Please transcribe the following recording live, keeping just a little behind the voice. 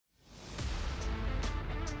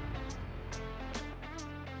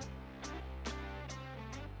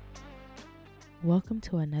Welcome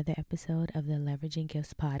to another episode of the Leveraging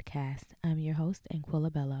Gifts podcast. I'm your host,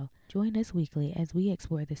 Anquilla Bello. Join us weekly as we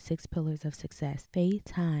explore the 6 pillars of success: faith,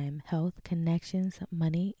 time, health, connections,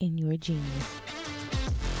 money, and your genius.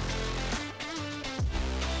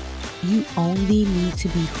 You only need to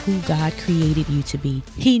be who God created you to be.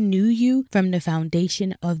 He knew you from the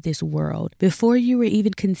foundation of this world. Before you were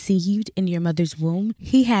even conceived in your mother's womb,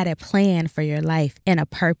 He had a plan for your life and a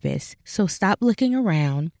purpose. So stop looking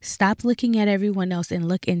around, stop looking at everyone else, and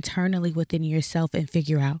look internally within yourself and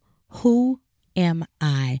figure out, who am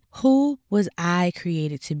I? Who was I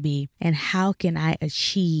created to be? And how can I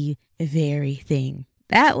achieve the very thing?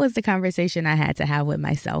 That was the conversation I had to have with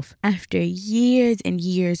myself. After years and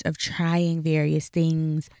years of trying various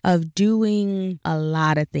things, of doing a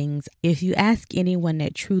lot of things, if you ask anyone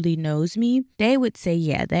that truly knows me, they would say,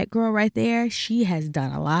 yeah, that girl right there, she has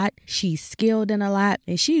done a lot. She's skilled in a lot,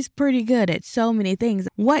 and she's pretty good at so many things.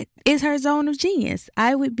 What is her zone of genius?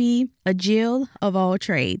 I would be a Jill of all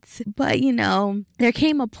trades. But, there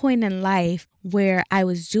came a point in life where I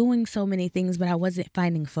was doing so many things, but I wasn't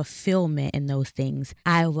finding fulfillment in those things.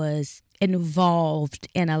 I was involved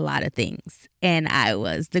in a lot of things, and I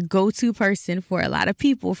was the go-to person for a lot of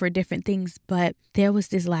people for different things, but there was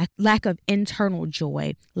this lack of internal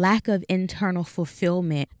joy, lack of internal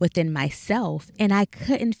fulfillment within myself, and I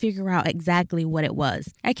couldn't figure out exactly what it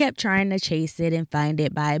was. I kept trying to chase it and find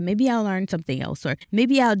it by maybe I'll learn something else, or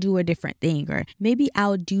maybe I'll do a different thing, or maybe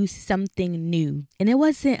I'll do something new. And it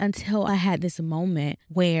wasn't until I had this moment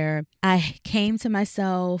where I came to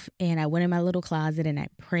myself and I went in my little closet and I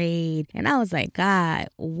prayed. And I was like, God,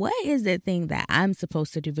 what is the thing that I'm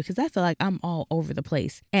supposed to do? Because I feel like I'm all over the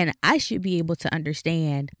place and I should be able to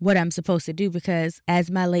understand what I'm supposed to do, because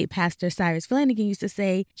as my late pastor Cyrus Flanagan used to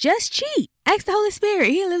say, just cheat. Ask the Holy Spirit.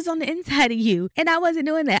 He lives on the inside of you. And I wasn't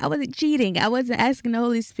doing that. I wasn't cheating. I wasn't asking the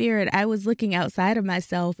Holy Spirit. I was looking outside of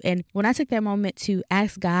myself. And when I took that moment to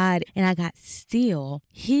ask God and I got still,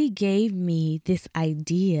 He gave me this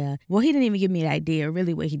idea. Well, He didn't even give me an idea.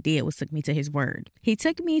 Really what He did was took me to His word. He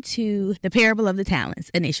took me to the parable of the talents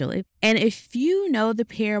initially. And if you know the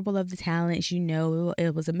parable of the talents, you know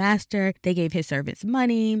it was a master. They gave his servants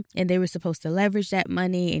money and they were supposed to leverage that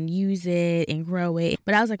money and use it and grow it.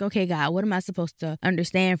 But I was like, okay, God, what am I supposed to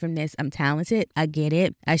understand from this? I'm talented. I get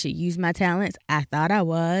it. I should use my talents. I thought I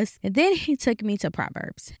was. And then He took me to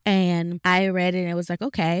Proverbs and I read it and it was like,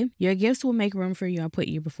 okay, your gifts will make room for you and put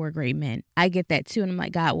you before great men. I get that too. And I'm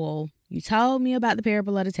like, God, well, you told me about the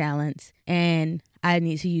parable of the talents and I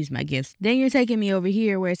need to use my gifts. Then you're taking me over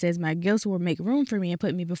here where it says my gifts will make room for me and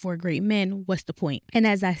put me before great men. What's the point? And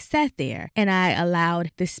as I sat there and I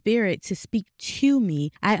allowed the Spirit to speak to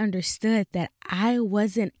me, I understood that I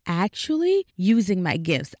wasn't actually using my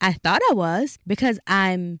gifts. I thought I was, because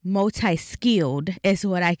I'm multi-skilled is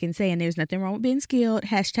what I can say. And there's nothing wrong with being skilled.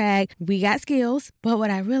 Hashtag we got skills. But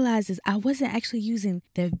what I realized is I wasn't actually using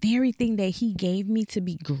the very thing that He gave me to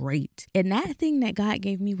be great. And that thing that God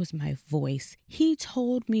gave me was my voice. He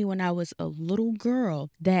told me when I was a little girl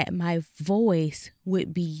that my voice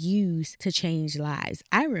would be used to change lives.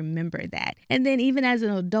 I remember that. And then even as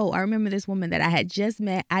an adult, I remember this woman that I had just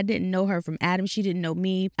met. I didn't know her from Adam. She didn't know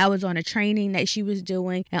me. I was on a training that she was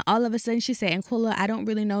doing. And all of a sudden she said, Anquilla, I don't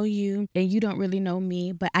really know you and you don't really know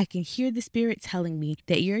me, but I can hear the Spirit telling me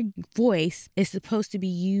that your voice is supposed to be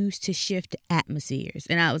used to shift atmospheres.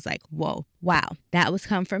 And I was like, whoa, wow, that was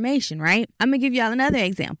confirmation, right? I'm going to give y'all another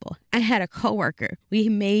example. I had a coworker. We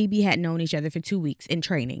maybe had known each other for 2 weeks in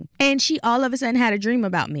training. And she all of a sudden had a dream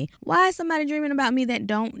about me. Why is somebody dreaming about me that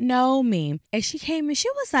don't know me? And she came and she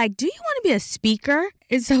was like, do you want to be a speaker?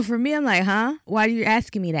 And so for me, I'm like, huh? Why are you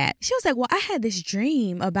asking me that? She was like, well, I had this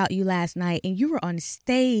dream about you last night and you were on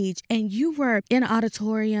stage and you were in an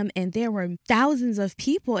auditorium and there were thousands of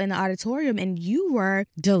people in the auditorium and you were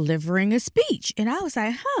delivering a speech. And I was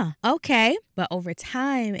like, huh, okay. But over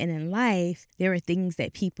time and in life, there were things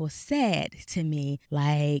that people said to me,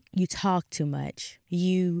 like, you talk too much.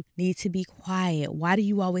 You need to be quiet. Why do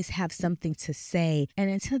you always have something to say? And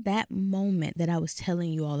until that moment that I was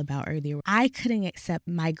telling you all about earlier, I couldn't accept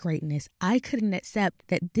my greatness. I couldn't accept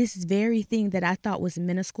that this very thing that I thought was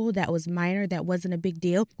minuscule, that was minor, that wasn't a big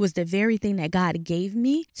deal, was the very thing that God gave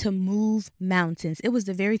me to move mountains. It was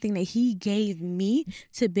the very thing that He gave me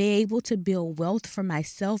to be able to build wealth for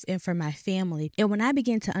myself and for my family. And when I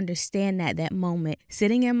began to understand that moment,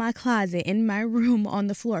 sitting in my closet, in my room, on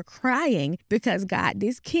the floor, crying because God,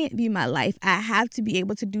 this can't be my life. I have to be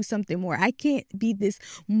able to do something more. I can't be this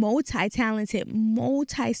multi-talented,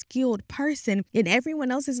 multi-skilled person. And every everyone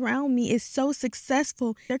else around me is so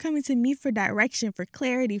successful. They're coming to me for direction, for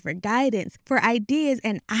clarity, for guidance, for ideas,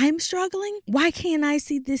 and I'm struggling. Why can't I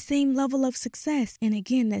see this same level of success? And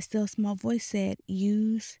again, that still small voice said,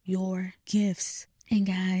 use your gifts. And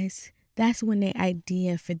guys, that's when the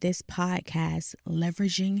idea for this podcast,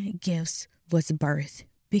 Leveraging Gifts, was birthed.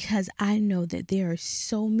 Because I know that there are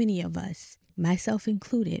so many of us, myself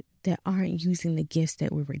included, that aren't using the gifts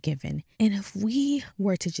that we were given. And if we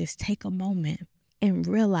were to just take a moment and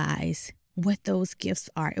realize what those gifts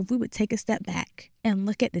are, if we would take a step back and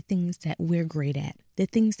look at the things that we're great at, the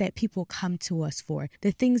things that people come to us for,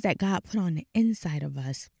 the things that God put on the inside of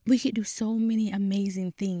us, we could do so many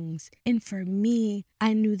amazing things. And for me,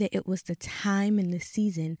 I knew that it was the time and the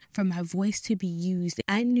season for my voice to be used.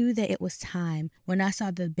 I knew that it was time when I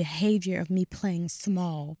saw the behavior of me playing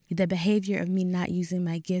small, the behavior of me not using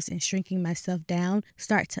my gifts and shrinking myself down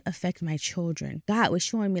start to affect my children. God was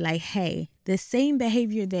showing me like, hey, the same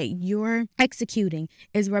behavior that you're executing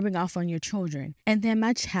is rubbing off on your children. And then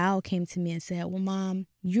my child came to me and said, well, Mom,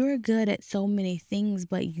 you're good at so many things,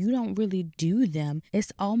 but you don't really do them.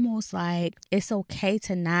 It's almost like it's okay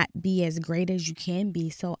to not be as great as you can be.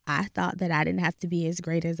 So I thought that I didn't have to be as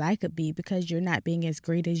great as I could be because you're not being as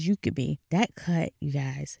great as you could be. That cut, you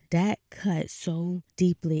guys, that cut so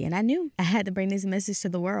deeply. And I knew I had to bring this message to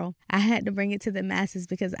the world. I had to bring it to the masses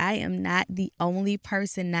because I am not the only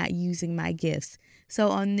person not using my gifts. So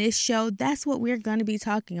on this show, that's what we're going to be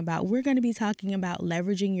talking about. We're going to be talking about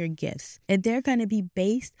leveraging your gifts. And they're going to be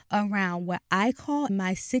based around what I call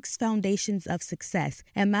my 6 foundations of success.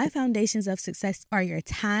 And my foundations of success are your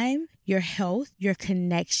time, your health, your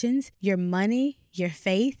connections, your money, your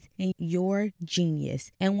faith, and your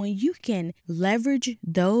genius. And when you can leverage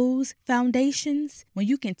those foundations, when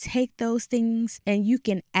you can take those things and you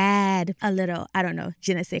can add a little,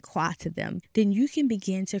 je ne sais quoi to them, then you can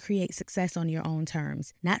begin to create success on your own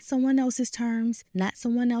terms. Not someone else's terms, not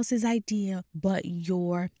someone else's idea, but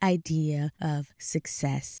your idea of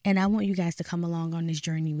success. And I want you guys to come along on this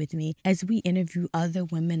journey with me as we interview other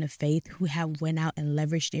women of faith who have went out and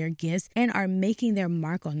leveraged their gifts and are making their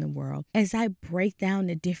mark on the world. As I break down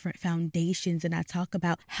the different foundations and I talk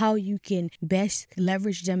about how you can best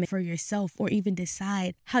leverage them for yourself or even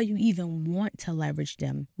decide how you even want to leverage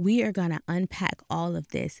them. We are going to unpack all of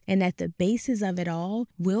this, and at the basis of it all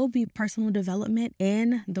will be personal development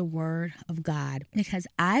in the Word of God, because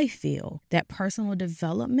I feel that personal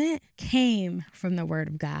development came from the Word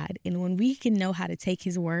of God. And when we can know how to take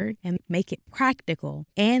His Word and make it practical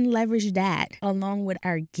and leverage that along with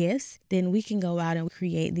our gifts, then we can go out and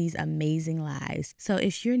create these amazing lives. So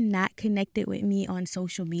if you're not connected with me on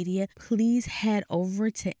social media, please head over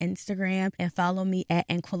to Instagram and follow me at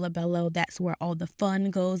Anquilabello. That's where all the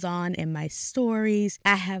fun goes on in my stories.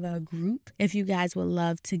 I have a group. If you guys would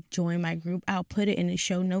love to join my group, I'll put it in the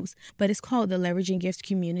show notes, but it's called the Leveraging Gifts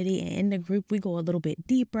Community. And in the group, we go a little bit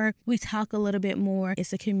deeper. We talk a little bit more.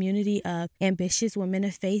 It's a community of ambitious women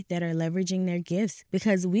of faith that are leveraging their gifts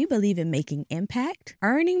because we believe in making impact,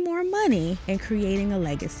 earning more money, and creating a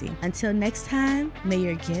legacy. Until next time, may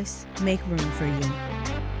your gifts make room for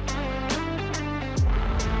you.